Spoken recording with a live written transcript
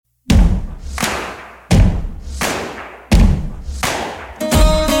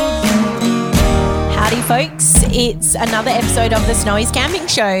G'day, folks. It's another episode of the Snowy's Camping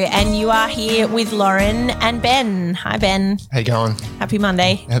Show, and you are here with Lauren and Ben. Hi, Ben. How you going? Happy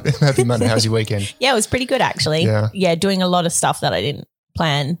Monday. Happy Monday. How's your weekend? Yeah, it was pretty good, actually. Yeah, doing a lot of stuff that I didn't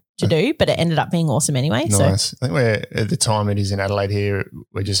plan to do, but it ended up being awesome anyway. Nice. So. I think we're at the time it is in Adelaide here.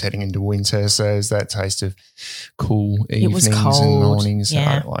 We're just heading into winter, so there's that taste of cool evenings and mornings. Yeah.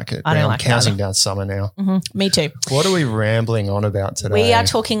 I don't like it. I don't I'm like it counting either. down summer now. Mm-hmm. Me too. What are we rambling on about today? We are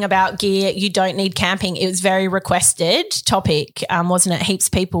talking about gear you don't need camping. It was very requested topic, wasn't it? Heaps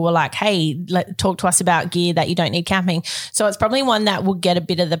of people were like, hey, talk to us about gear that you don't need camping. So it's probably one that will get a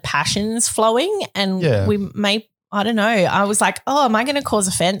bit of the passions flowing, and we may, I don't know. I was like, oh, am I going to cause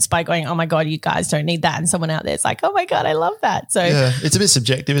offense by going, oh my God, you guys don't need that? And someone out there is like, oh my God, I love that. So yeah, it's a bit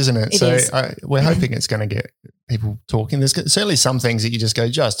subjective, isn't it? It is. We're hoping it's going to get people talking. There's certainly some things that you just go,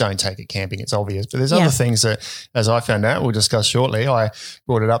 just don't take it camping. It's obvious. But there's other things that, as I found out, we'll discuss shortly. I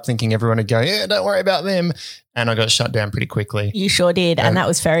brought it up thinking everyone would go, yeah, don't worry about them. And I got shut down pretty quickly. You sure did. And that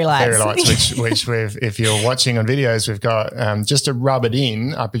was Fairy Lights. Fairy Lights, which we've, if you're watching on videos, we've got just to rub it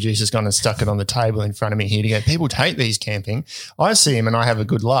in, our producer's gone and stuck it on the table in front of me here to go, people take these camping. I see them and I have a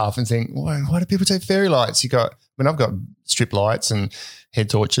good laugh and think, why do people take fairy lights? I've got strip lights and head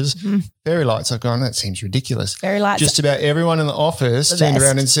torches. Mm-hmm. Fairy lights, I've gone, that seems ridiculous. Fairy lights. Just about everyone in the office turned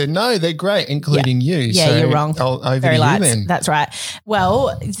around and said, no, they're great, including you. Yeah, so you're wrong. Over Fairy to lights. you then. That's right.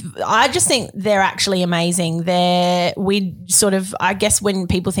 Well, I just think they're actually amazing. I guess when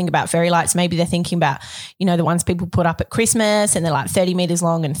people think about fairy lights, maybe they're thinking about, the ones people put up at Christmas and they're like 30 meters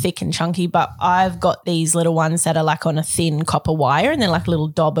long and thick and chunky. But I've got these little ones that are like on a thin copper wire and they're like a little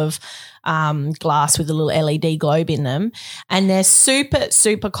dob of glass with a little LED globe in them, and they're super,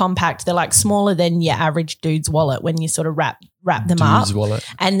 super compact. They're like smaller than your average dude's wallet when you sort of wrap them up. Wallet.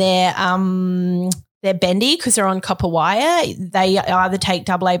 And they're bendy because they're on copper wire. They either take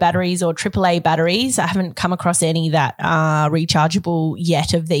AA batteries or AAA batteries. I haven't come across any that are rechargeable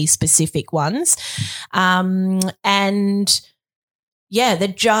yet of these specific ones. And yeah, they're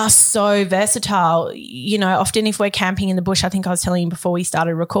just so versatile. Often if we're camping in the bush, I think I was telling you before we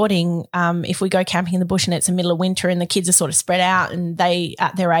started recording, if we go camping in the bush and it's the middle of winter and the kids are sort of spread out and they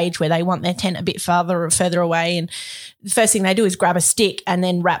at their age where they want their tent a bit further away, and the first thing they do is grab a stick and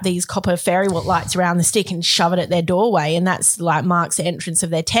then wrap these copper fairy lights around the stick and shove it at their doorway, and that's like marks the entrance of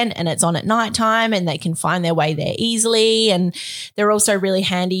their tent, and it's on at nighttime and they can find their way there easily. And they're also really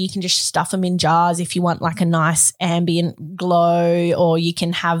handy. You can just stuff them in jars if you want like a nice ambient glow, or you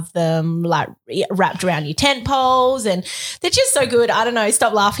can have them like wrapped around your tent poles, and they're just so good. I don't know,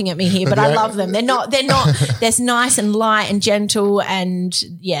 stop laughing at me here, but I love them. They're not, they're nice and light and gentle, and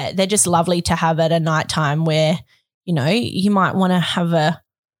yeah, they're just lovely to have at a nighttime where, you might want to have a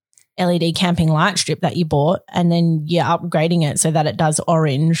LED camping light strip that you bought and then you're upgrading it so that it does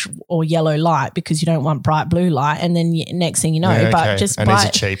orange or yellow light because you don't want bright blue light, and then next thing you know, but just and buy these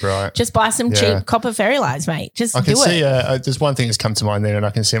are cheap, right? Just buy some cheap copper fairy lights, mate. Just I can do see, it. there's one thing that's come to mind there, and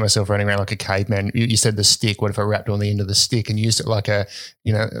I can see myself running around like a caveman. You said the stick. What if I wrapped on the end of the stick and used it like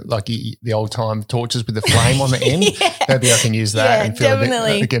the old time torches with the flame on the end? Maybe I can use that and feel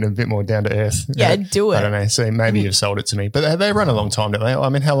get a bit more down to earth. Yeah, do it. I don't know. So maybe you've sold it to me, but they run a long time, don't they? I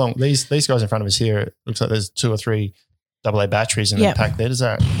mean, how long? These guys in front of us here, it looks like there's 2 or 3 AA batteries in the pack there. Does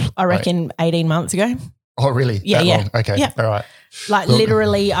that? I reckon 18 months ago. Oh, really? Yeah, Long? Okay. Yeah. All right. Like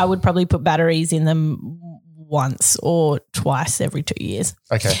literally I would probably put batteries in them once or twice every 2 years.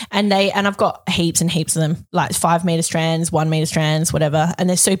 Okay. And I've got heaps and heaps of them, like 5 meter strands, 1 meter strands, whatever. And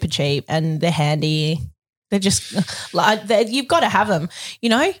they're super cheap and they're handy. They're just like you've got to have them, just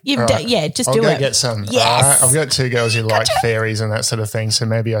do it. I'll go get some. Yes. I've got 2 girls who like fairies and that sort of thing, so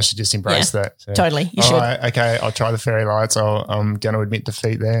maybe I should just embrace that. So. Totally, you should. Right, okay, I'll try the fairy lights. I'm going to admit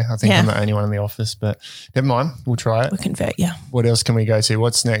defeat there. I think I'm the only one in the office, but never mind. We'll try it. We convert, yeah. What else can we go to?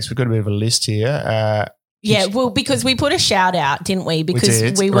 What's next? We've got a bit of a list here. Yeah, well, because we put a shout out, didn't we?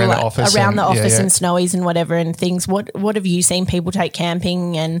 Because we were around like, the office and Snowies and whatever and things. What have you seen people take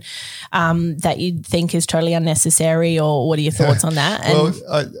camping and that you think is totally unnecessary, or what are your thoughts on that? Well,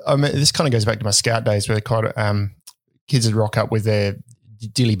 I mean, this kind of goes back to my scout days where kids would rock up with their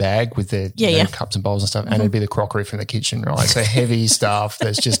dilly bag with their cups and bowls and stuff, and it'd be the crockery from the kitchen, right? So heavy stuff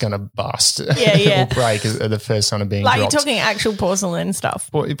that's just going to bust. Or break at the first sign of being dropped. You're talking actual porcelain stuff.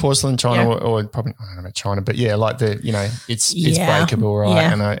 Porcelain, china, or probably, I don't know about china, but like it's breakable, right?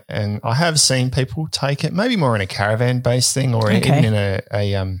 Yeah. And I have seen people take it maybe more in a caravan based thing, or even in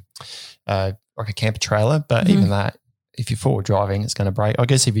a like a camper trailer, but even that, if you're forward driving, it's going to break. I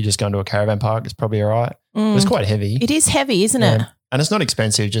guess if you just go into a caravan park, it's probably all right. But it's quite heavy. It is heavy, isn't it? And it's not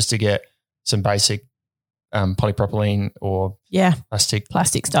expensive just to get some basic polypropylene or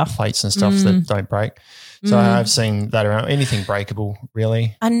plastic stuff, plates and stuff that don't break. So I've seen that around. Anything breakable,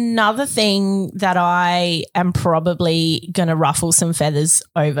 really. Another thing that I am probably going to ruffle some feathers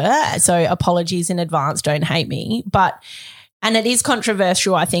over, so apologies in advance, don't hate me, and it is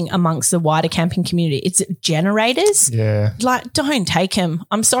controversial, I think, amongst the wider camping community. It's generators. Yeah. Like, don't take them.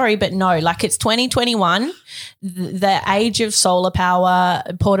 I'm sorry, but no. Like, it's 2021. The age of solar power,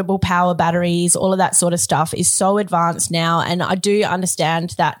 portable power batteries, all of that sort of stuff is so advanced now. And I do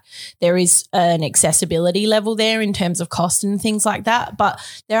understand that there is an accessibility level there in terms of cost and things like that. But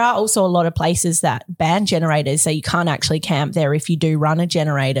there are also a lot of places that ban generators, so you can't actually camp there if you do run a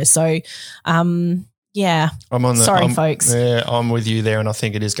generator. So, yeah. Folks. Yeah, I'm with you there, and I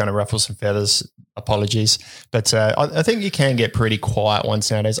think it is going to ruffle some feathers. Apologies. But I think you can get pretty quiet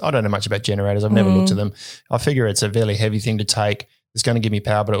ones nowadays. I don't know much about generators. I've never looked at them. I figure it's a fairly heavy thing to take. It's going to give me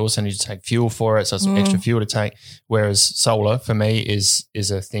power, but I also need to take fuel for it, so it's extra fuel to take. Whereas solar, for me, is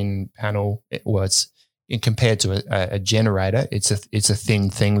a thin panel. Compared to a generator, it's a thin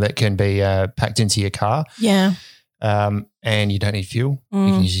thing that can be packed into your car. Yeah. And you don't need fuel.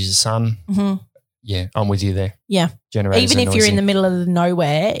 You can use the sun. Mm-hmm. Yeah, I'm with you there. Yeah. Generators even if you're in the middle of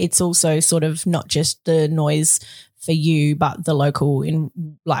nowhere, it's also sort of not just the noise for you, but the local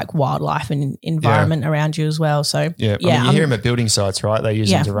wildlife and environment around you as well. So yeah, I mean, you hear them at building sites, right? They use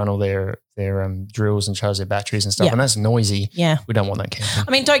them to run all their drills and charge their batteries and stuff, and that's noisy. Yeah, we don't want that camping.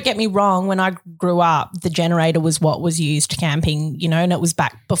 I mean, don't get me wrong. When I grew up, the generator was what was used camping, and it was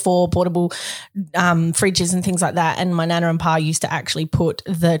back before portable fridges and things like that. And my nana and pa used to actually put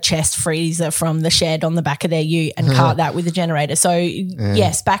the chest freezer from the shed on the back of their ute and cart that with the generator. So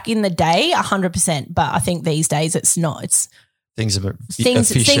yes, back in the day, 100%. But I think these days it's not. It's things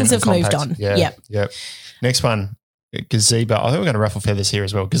have moved on. Yeah. Yep. Next one. Gazebo. I think we're going to ruffle feathers here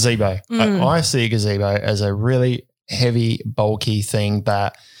as well. Gazebo. I see a gazebo as a really heavy, bulky thing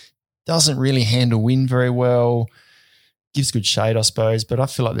that doesn't really handle wind very well. Gives good shade, I suppose, but I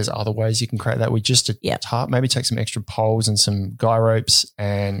feel like there's other ways you can create that with just a tarp. Maybe take some extra poles and some guy ropes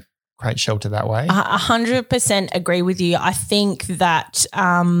and create shelter that way. 100% agree with you. I think that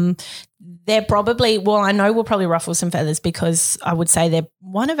they're probably, I know we'll probably ruffle some feathers because I would say they're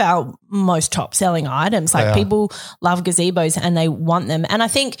one of our most top selling items. Like people love gazebos and they want them. And I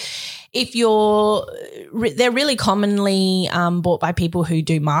think if they're really commonly bought by people who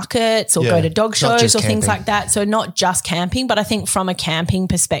do markets or go to dog shows or things like that. So not just camping, but I think from a camping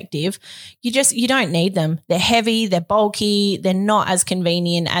perspective, you don't need them. They're heavy, they're bulky, they're not as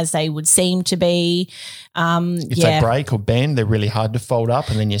convenient as they would seem to be. If they break or bend, they're really hard to fold up,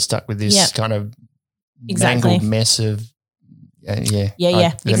 and then you're stuck with this kind of mangled mess of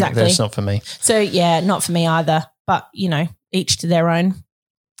exactly. That's not for me. So not for me either. But each to their own.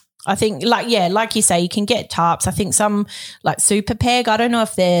 I think like you say, you can get tarps. I think some like Super Peg, I don't know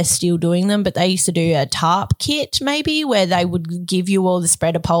if they're still doing them, but they used to do a tarp kit maybe where they would give you all the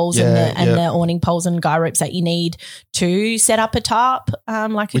spreader poles and the awning poles and guy ropes that you need to set up a tarp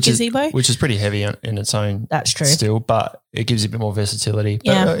like a gazebo. Which is pretty heavy in its own. That's true. Still, but it gives you a bit more versatility.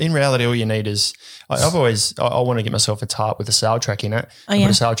 But in reality, all you need is I want to get myself a tarp with a sail track in it. I put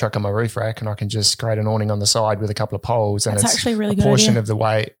a sail track on my roof rack and I can just create an awning on the side with a couple of poles. And that's it's actually really a portion of the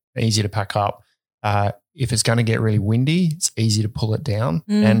weight. Easy to pack up. If it's going to get really windy, it's easy to pull it down.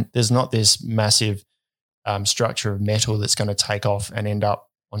 And there's not this massive structure of metal that's going to take off and end up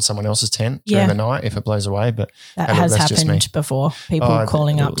on someone else's tent during the night if it blows away. But that has happened before. People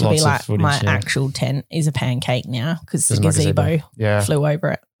calling up to be like, my actual tent is a pancake now because the gazebo flew over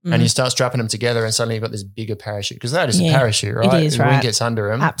it. And you start strapping them together and suddenly you've got this bigger parachute because that is a parachute, right? It is, the wind gets under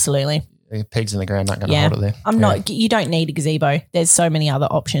them. Absolutely. The pegs in the ground aren't going to hold it there. You don't need a gazebo. There's so many other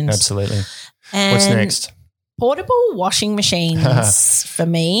options. Absolutely. And what's next? Portable washing machines for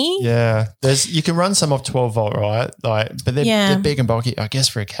me. Yeah. You can run some off 12 volt, right? But they're big and bulky. I guess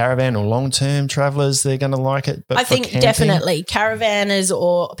for a caravan or long-term travelers, they're going to like it. But I think camping, definitely caravanners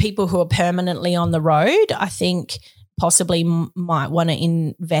or people who are permanently on the road, I think possibly might want to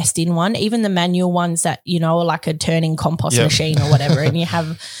invest in one, even the manual ones that, are like a turning compost machine or whatever. And you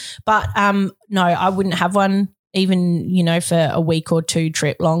have, but no, I wouldn't have one even, for a week or two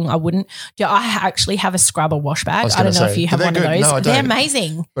trip long. I wouldn't. I actually have a scrubber wash bag. I don't know if you have one of those. No, they're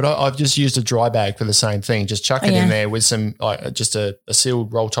amazing. But I've just used a dry bag for the same thing. Just chuck it in there with some, just a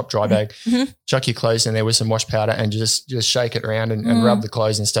sealed roll top dry bag, chuck your clothes in there with some wash powder and just shake it around and rub the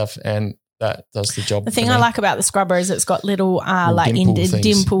clothes and stuff. And that does the job. The thing I like about the scrubber is it's got little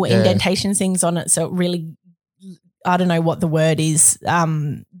dimple indentation things on it. So it really, I don't know what the word is.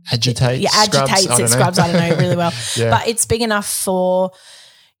 Agitates. Agitates. It scrubs. I don't know really well. But it's big enough for,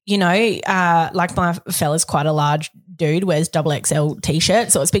 you know, like my fella's quite a large dude, wears XXL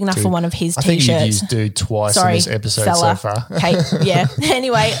t-shirt, so it's big enough for one of his t-shirts. I think you've used dude twice in this episode fella. So far. Okay, yeah.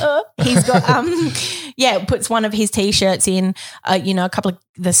 Anyway, he's got puts one of his t-shirts in, you know, a couple of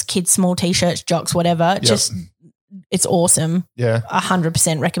this kids' small t-shirts, jocks, whatever. Yep. Just it's awesome. Yeah,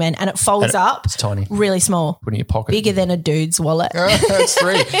 100% recommend, and it folds up. It's tiny, really small, put in your pocket, bigger than a dude's wallet. That's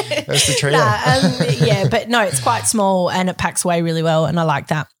three. That's the trio. Yeah, but no, it's quite small and it packs away really well, and I like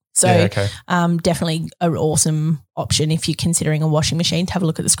that. So definitely an awesome option if you're considering a washing machine to have a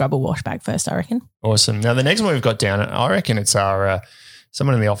look at the Scrubber wash bag first, I reckon. Awesome. Now, the next one we've got down, I reckon it's our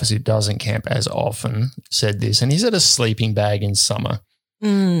someone in the office who doesn't camp as often said this, and he said a sleeping bag in summer.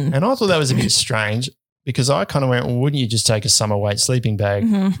 And I thought that was a bit strange because I kind of went, well, wouldn't you just take a summer weight sleeping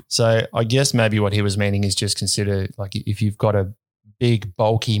bag? So I guess maybe what he was meaning is just consider like if you've got a big,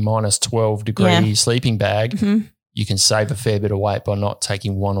 bulky minus 12 degree sleeping bag, you can save a fair bit of weight by not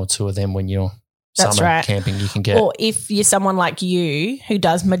taking one or two of them when you're summer camping. You can get, or if you're someone like you who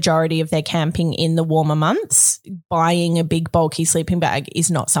does majority of their camping in the warmer months, buying a big bulky sleeping bag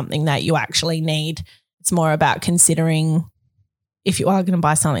is not something that you actually need. It's more about considering if you are going to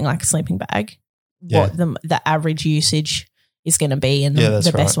buy something like a sleeping bag, what the average usage is going to be and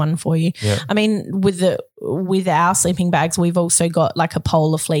the best one for you. Yeah. I mean, with our sleeping bags, we've also got like a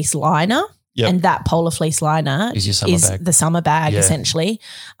polar fleece liner. Yep. And that polar fleece liner is the summer bag essentially.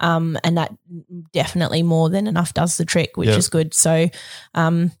 And that definitely more than enough does the trick, which is good. So,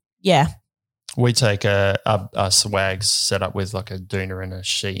 we take a swags set up with like a doona and a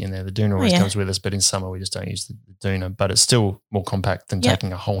sheet in there. The doona always comes with us, but in summer we just don't use the doona. But it's still more compact than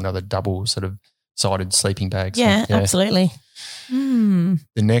taking a whole nother double sort of sided sleeping bag. So, absolutely. The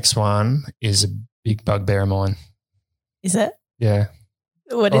next one is a big bugbear of mine. Is it? Yeah.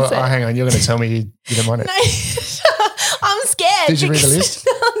 What is it? Hang on, you're going to tell me you don't want it. No, I'm scared. Did you read the list?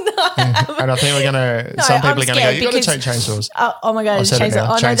 No, I haven't. And I think we're going to, some people are going to go, you've got to take chainsaws. Oh my God, chainsaw.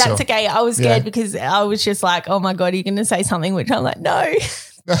 Oh no, that's okay. I was scared because I was just like, oh my God, you're going to say something, which I'm like, no.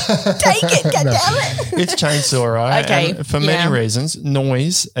 Take it, God damn it. It's chainsaw, right? Okay. And for many reasons.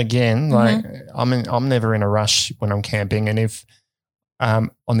 Noise, again, like I'm never in a rush when I'm camping, and if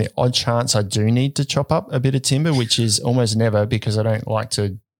on the odd chance I do need to chop up a bit of timber, which is almost never because I don't like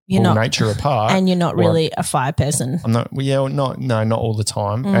to pull nature apart. And you're not really a fire person. I'm not. Well, not all the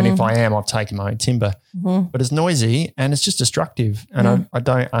time. And if I am, I've taken my own timber. But it's noisy and it's just destructive, and I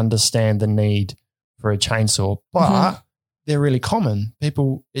don't understand the need for a chainsaw, but they're really common.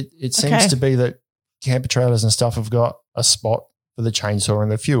 People, it seems to be that camper trailers and stuff have got a spot for the chainsaw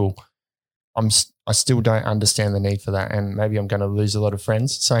and the fuel. I still don't understand the need for that, and maybe I'm going to lose a lot of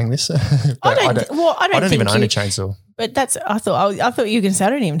friends saying this. But I don't even own a chainsaw. But I thought you were going to say I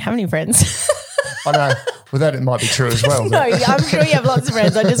don't even have any friends. I know. Well, that it might be true as well. No, I'm sure you have lots of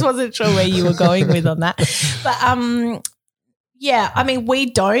friends. I just wasn't sure where you were going with on that. But yeah, I mean, we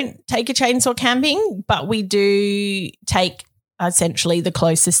don't take a chainsaw camping, but we do take essentially the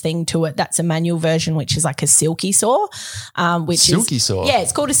closest thing to it. That's a manual version, which is like a silky saw. Silky saw? Yeah,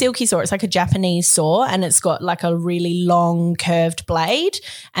 it's called a silky saw. It's like a Japanese saw, and it's got like a really long curved blade,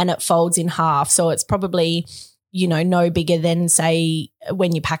 and it folds in half. So it's probably, no bigger than, say,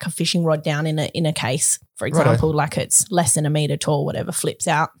 when you pack a fishing rod down in a case, for example, like it's less than a metre tall, whatever, flips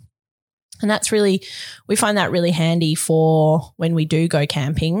out. And we find that really handy for when we do go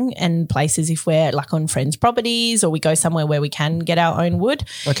camping and places, if we're like on friends' properties or we go somewhere where we can get our own wood.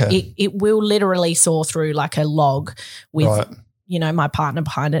 Okay. It will literally saw through like a log with, my partner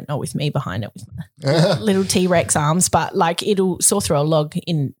behind it, not with me behind it with my little T-Rex arms, but like it'll saw through a log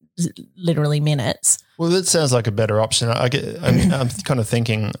in literally minutes. Well, that sounds like a better option. I'm kind of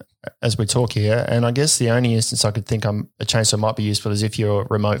thinking as we talk here, and I guess the only instance I could think a chainsaw might be useful is if you're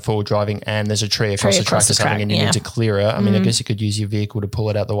remote forward driving and there's a tree across the track or something and you need to clear it. I mean, I guess you could use your vehicle to pull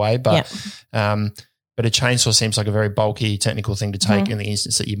it out the way, but but a chainsaw seems like a very bulky technical thing to take in the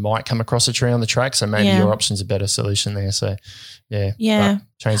instance that you might come across a tree on the track. So maybe your option's a better solution there. So yeah.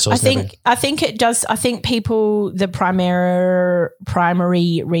 Chainsaws. I think it does. I think people, the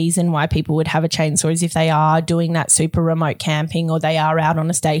primary reason why people would have a chainsaw is if they are doing that super remote camping or they are out on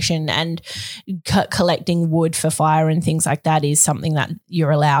a station and collecting wood for fire and things like that is something that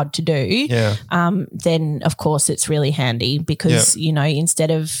you're allowed to do. Yeah. Then of course it's really handy because,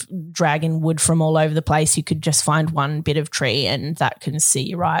 instead of dragging wood from all over the place, you could just find one bit of tree and that can see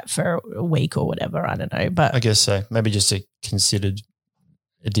you right for a week or whatever. I don't know, but I guess so. Maybe just a considered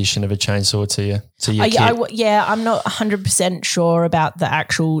addition of a chainsaw to your kit. I'm not 100% sure about the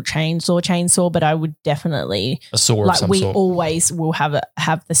actual chainsaw, but I would definitely a saw of some sort. We always will have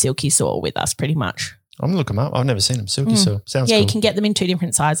the silky saw with us pretty much. I'm going to look them up. I've never seen them. Silky Soil. Sounds cool. Yeah, you can get them in 2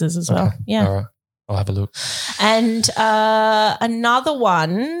 different sizes as well. Yeah. All right. I'll have a look. And another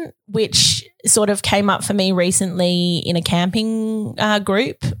one which sort of came up for me recently in a camping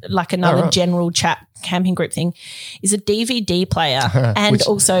group, like another general chat camping group thing, is a DVD player and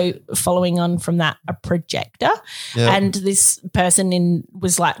also following on from that, a projector. Yeah. And this person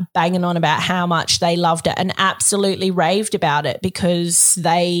was like banging on about how much they loved it and absolutely raved about it because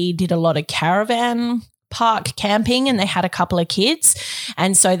they did a lot of caravan park camping and they had a couple of kids,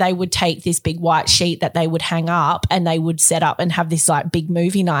 and so they would take this big white sheet that they would hang up and they would set up and have this like big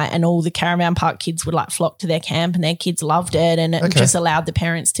movie night, and all the caravan park kids would like flock to their camp and their kids loved it, and it just allowed the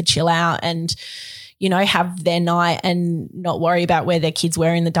parents to chill out and, you know, have their night and not worry about where their kids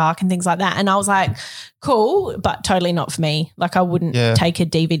were in the dark and things like that. And I was like, cool, but totally not for me. Like I wouldn't take a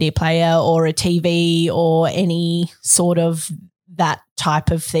DVD player or a TV or any sort of that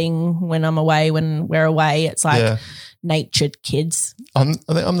type of thing when I'm away. When we're away, it's like natured kids. I'm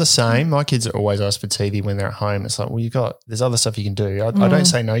the same. My kids always ask for TV when they're at home. It's like, well, there's other stuff you can do. I don't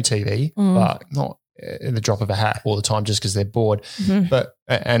say no TV, but not in the drop of a hat all the time just because they're bored. But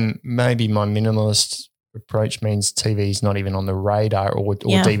and maybe my minimalist approach means TV's not even on the radar or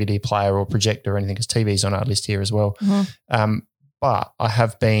DVD player or projector or anything, because TV's on our list here as well. But I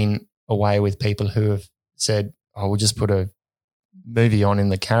have been away with people who have said, oh, we'll just put a movie on in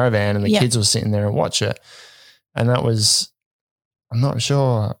the caravan and the kids were sitting there and watch it. And that was, I'm not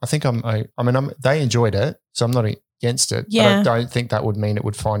sure. I think they enjoyed it, so I'm not against it. Yeah. But I don't think that would mean it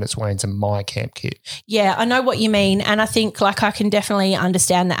would find its way into my camp kit. Yeah, I know what you mean. And I think like I can definitely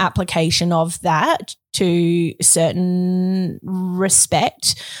understand the application of that to certain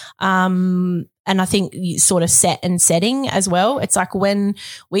respect. And I think sort of set and setting as well. It's like when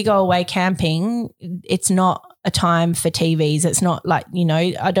we go away camping, it's not a time for TVs. It's not like, you know,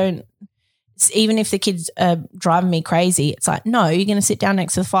 even if the kids are driving me crazy, it's like, no, you're going to sit down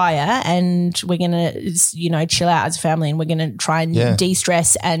next to the fire and we're going to, you know, chill out as a family and we're going to try and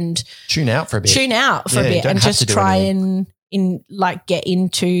de-stress and tune out for a bit and just try and get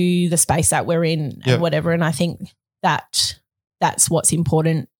into the space that we're in and whatever. And I think that's what's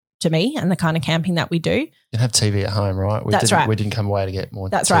important to me and the kind of camping that we do. You have TV at home, right? We didn't come away to get more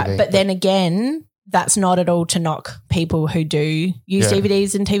That's TV, right. But then again, that's not at all to knock people who do use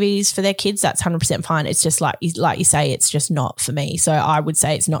DVDs and TVs for their kids. That's 100% fine. It's just like you say, it's just not for me. So I would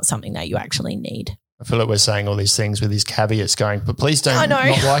say it's not something that you actually need. I feel like we're saying all these things with these caveats going, but please don't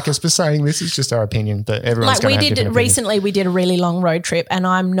not like us for saying this. It's just our opinion, but everyone's going to have different recently we did a really long road trip, and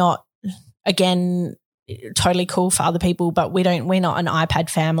I'm not, again, totally cool for other people, but we're not an iPad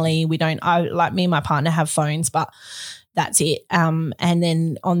family. Me and my partner have phones, but that's it. And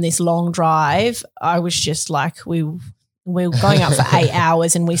then on this long drive, I was just like, we were going up for 8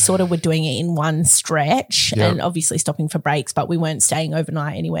 hours and we sort of were doing it in one stretch and obviously stopping for breaks, but we weren't staying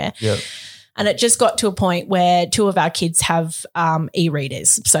overnight anywhere. Yep. And it just got to a point where 2 of our kids have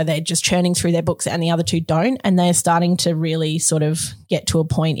e-readers. So they're just churning through their books and the other 2 don't. And they're starting to really sort of get to a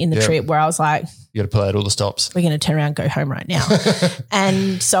point in the trip where I was like, you got to play out all the stops. We're going to turn around and go home right now.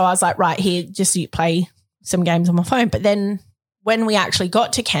 And so I was like, right, here, just play some games on my phone. But then when we actually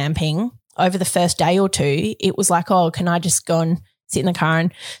got to camping over the first day or 2, it was like, oh, can I just go and sit in the car?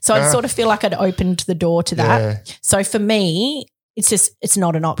 And so I sort of feel like I'd opened the door to that. Yeah. So for me, it's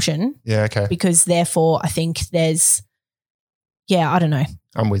not an option. Yeah, okay. Because therefore I think I don't know.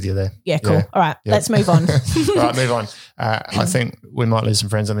 I'm with you there. Yeah, cool. Yeah. All right, let's move on. All right, move on. I think we might lose some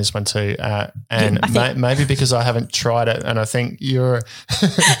friends on this one too. And maybe because I haven't tried it, and I think I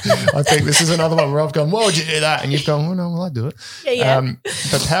think this is another one where I've gone, why would you do that? And you've gone, well, I do it. Yeah.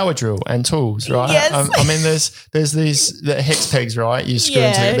 But power drill and tools, right? Yes. I mean, there's these hex pegs, right? You screw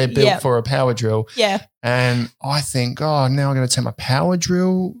into, they're built for a power drill. Yeah. And I think, now I'm going to take my power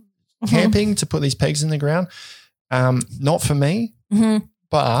drill camping to put these pegs in the ground. Not for me. Mm-hmm.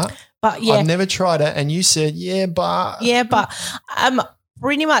 But I've never tried it, and you said, but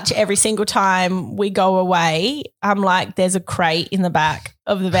pretty much every single time we go away, I'm like, there's a crate in the back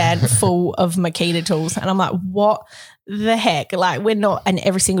of the van full of Makita tools, and I'm like, what the heck? Like, we're not, and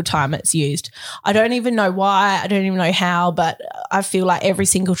every single time it's used. I don't even know why, I don't even know how, but I feel like every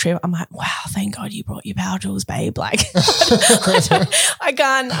single trip I'm like, wow, thank God you brought your power tools, babe. Like, I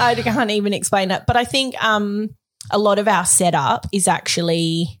can't even explain it. But I think a lot of our setup is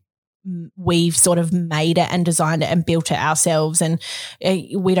actually we've sort of made it and designed it and built it ourselves. And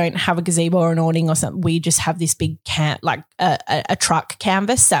we don't have a gazebo or an awning or something. We just have this big a truck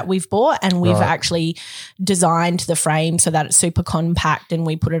canvas that we've bought, and we've actually designed the frame so that it's super compact, and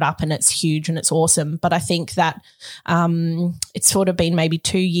we put it up and it's huge and it's awesome. But I think that it's sort of been maybe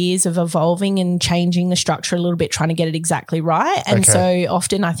 2 years of evolving and changing the structure a little bit, trying to get it exactly right. And so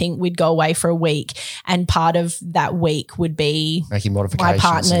often I think we'd go away for a week, and part of that week would be making modifications. My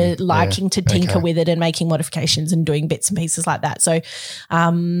partner liking to tinker with it and making modifications and doing bits and pieces like that. So,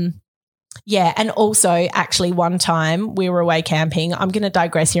 and also actually one time we were away camping. I'm going to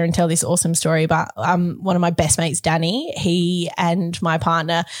digress here and tell this awesome story about one of my best mates, Danny. He and my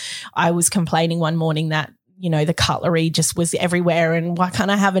partner, I was complaining one morning that, you know, the cutlery just was everywhere, and why can't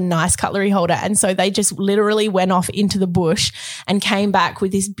I have a nice cutlery holder? And so they just literally went off into the bush and came back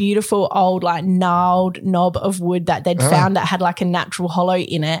with this beautiful old like gnarled knob of wood that they'd found that had like a natural hollow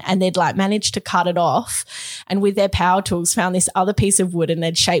in it, and they'd like managed to cut it off, and with their power tools found this other piece of wood, and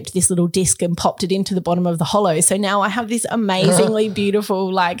they'd shaped this little disc and popped it into the bottom of the hollow. So now I have this amazingly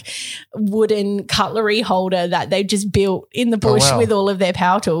beautiful like wooden cutlery holder that they just built in the bush with all of their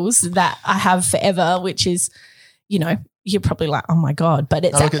power tools that I have forever, which is, you know, you're probably like, oh my God, but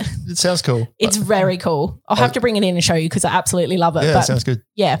it's it sounds cool. It's very cool. I'll have to bring it in and show you because I absolutely love it. Yeah, it sounds good.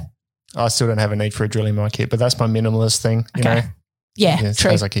 Yeah. I still don't have a need for a drill in my kit, but that's my minimalist thing, you know. Yeah,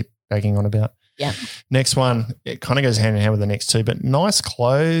 true. As I keep bagging on about. Yeah. Next one, it kind of goes hand in hand with the next two, but nice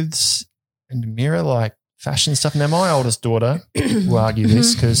clothes and mirror like fashion stuff. Now, my oldest daughter will argue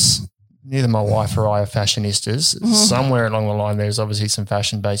this because neither my wife or I are fashionistas. Somewhere along the line, there's obviously some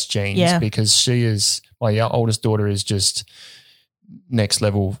fashion-based genes because she is – my oldest daughter is just next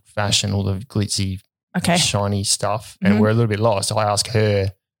level fashion, all the glitzy, shiny stuff, and we're a little bit lost. I ask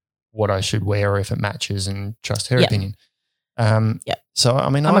her what I should wear or if it matches and trust her opinion. So, I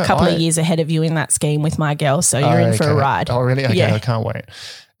mean, I'm a couple of years ahead of you in that scheme with my girl, so you're in for a ride. Oh, really? Okay, I can't wait.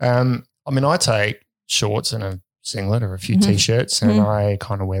 I mean, I take shorts and a singlet or a few T-shirts and I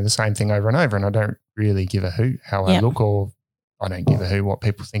kind of wear the same thing over and over, and I don't really give a hoot how I look, or I don't give a hoot what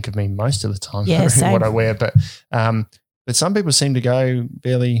people think of me most of the time, what I wear. But some people seem to go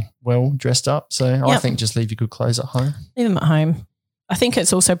fairly well dressed up, so I think just leave your good clothes at home. Leave them at home. I think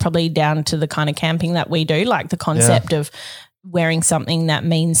it's also probably down to the kind of camping that we do, like the concept of wearing something that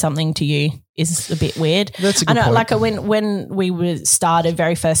means something to you is a bit weird. That's a good point. Like when we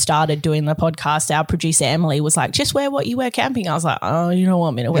very first started doing the podcast, our producer Emily was like, just wear what you wear camping. I was like, oh, you don't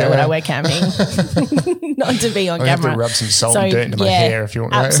want me to wear what I wear camping. Not to be on camera. You have to rub some salt and dirt into my hair if you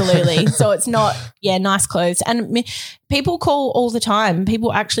want. Absolutely. So it's not, nice clothes. And people call all the time.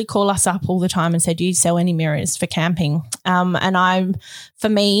 People actually call us up all the time and say, do you sell any mirrors for camping? For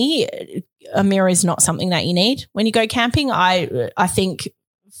me, a mirror is not something that you need when you go camping. I think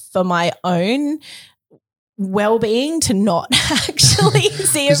for my own well-being to not actually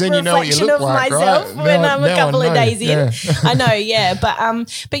see a reflection of myself when I'm a couple of days in. I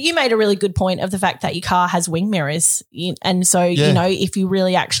know, but you made a really good point of the fact that your car has wing mirrors, and so you know, if you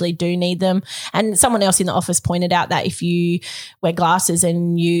really actually do need them. And someone else in the office pointed out that if you wear glasses or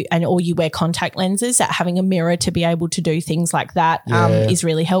you wear contact lenses, that having a mirror to be able to do things like that is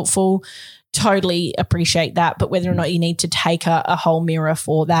really helpful. Totally appreciate that, but whether or not you need to take a whole mirror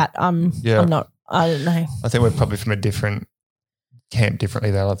for that, I don't know. I think we're probably from a different camp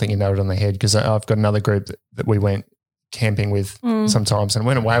differently though. I think you nailed it on the head, because I've got another group that we went camping with sometimes and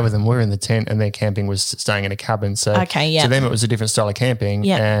went away with them. We were in the tent and their camping was staying in a cabin. So to them it was a different style of camping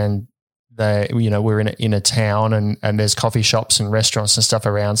and they, you know, we're in a town and there's coffee shops and restaurants and stuff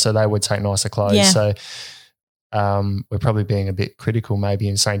around, so they would take nicer clothes. Yeah. So we're probably being a bit critical maybe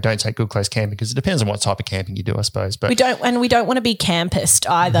in saying don't take good clothes camping, because it depends on what type of camping you do, I suppose. But we don't want to be campist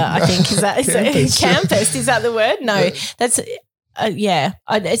either. I think campist, is that the word? No, that's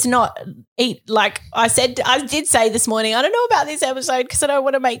it's not. Like I did say this morning, I don't know about this episode because I don't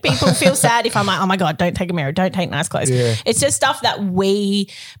want to make people feel sad if I'm like, oh my God, don't take a mirror, don't take nice clothes. Yeah. It's just stuff that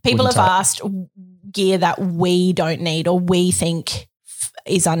people have asked, gear that we don't need or we think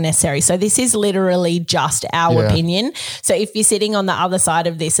is unnecessary. So this is literally just our opinion. So if you're sitting on the other side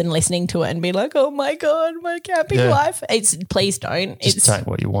of this and listening to it and be like, oh my God, my camping life, please don't. Just take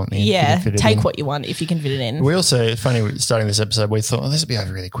what you want. Take what you want if you can fit it in. We also, it's funny, starting this episode, we thought, this will be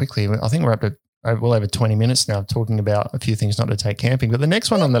over really quickly. I think we're up to well over 20 minutes now talking about a few things not to take camping. But the next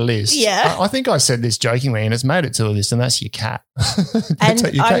one on the list, I think I said this jokingly and it's made it to the list, and that's your cat.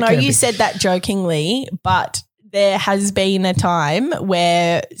 And I know you said that jokingly, but there has been a time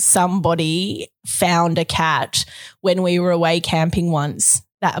where somebody found a cat when we were away camping once,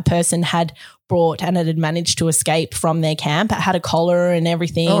 that a person had brought and it had managed to escape from their camp. It had a collar and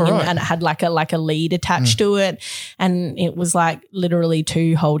everything, and it had like a lead attached to it. And it was like literally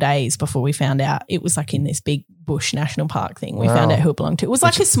 2 whole days before we found out it was like in this big bush national park thing. We found out who it belonged to. It was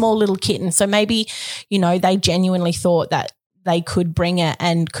like a small little kitten. So maybe, they genuinely thought that they could bring it,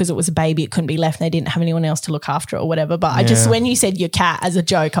 and because it was a baby, it couldn't be left and they didn't have anyone else to look after it or whatever. But I just, when you said your cat as a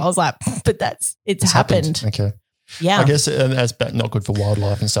joke, I was like, but it's happened. Okay. Yeah. I guess that's not good for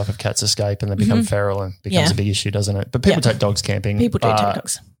wildlife and stuff if cats escape and they become feral and becomes a big issue, doesn't it? But people take dogs camping. People do take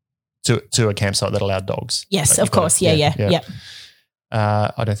dogs. To a campsite that allowed dogs. Yes, of course. Yeah.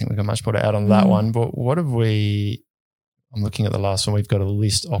 I don't think we've got much more to add on that one. But what have we – I'm looking at the last one. We've got a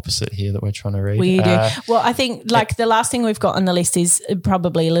list opposite here that we're trying to read. We do. Well, I think like the last thing we've got on the list is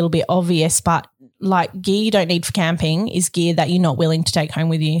probably a little bit obvious, but like gear you don't need for camping is gear that you're not willing to take home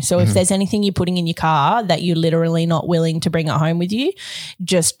with you. So if there's anything you're putting in your car that you're literally not willing to bring it home with you,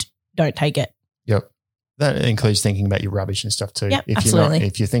 just don't take it. Yep. That includes thinking about your rubbish and stuff too. Yep, absolutely.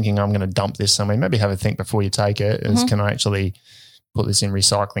 If you're thinking I'm going to dump this somewhere, maybe have a think before you take it. Can I actually put this in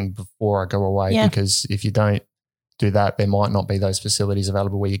recycling before I go away? Yeah. Because if you don't do that, there might not be those facilities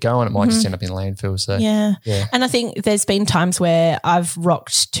available where you go, and it might just end up in landfill. So yeah. And I think there's been times where I've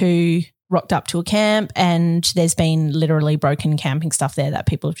rocked up to a camp and there's been literally broken camping stuff there that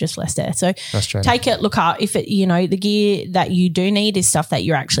people have just left there. So take it, look up if it, the gear that you do need is stuff that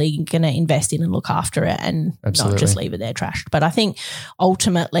you're actually going to invest in and look after it and not just leave it there trashed. But I think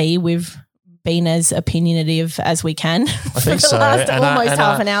ultimately we've been as opinionative as we can for the last almost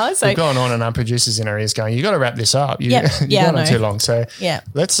half an hour. So we've gone on and our producer's in our ears going, you got to wrap this up. You've gone on too long. So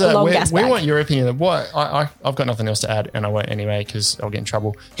let's we want your opinion. What I've got nothing else to add, and I won't anyway because I'll get in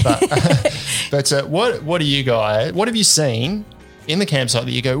trouble. But what do you guys? What have you seen in the campsite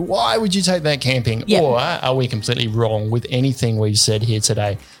that you go, why would you take that camping? Yep. Or are we completely wrong with anything we've said here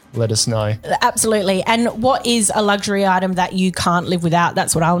today? Let us know. Absolutely. And what is a luxury item that you can't live without?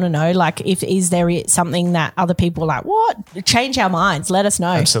 That's what I want to know. Like, is there something that other people are like, what? Change our minds. Let us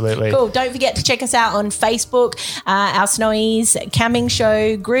know. Absolutely. Cool. Don't forget to check us out on Facebook, our Snowies Camping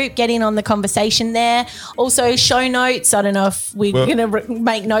Show group. Get in on the conversation there. Also, show notes. I don't know if we're going to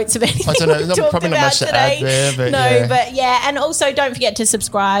make notes of anything. I don't know. Probably not much to add there. But And also don't forget to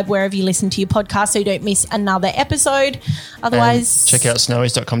subscribe wherever you listen to your podcast so you don't miss another episode. Otherwise, check out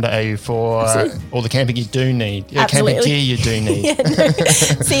snowies.com.au for all the camping you do need. Camping gear you do need.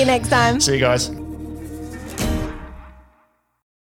 See you next time. See you guys.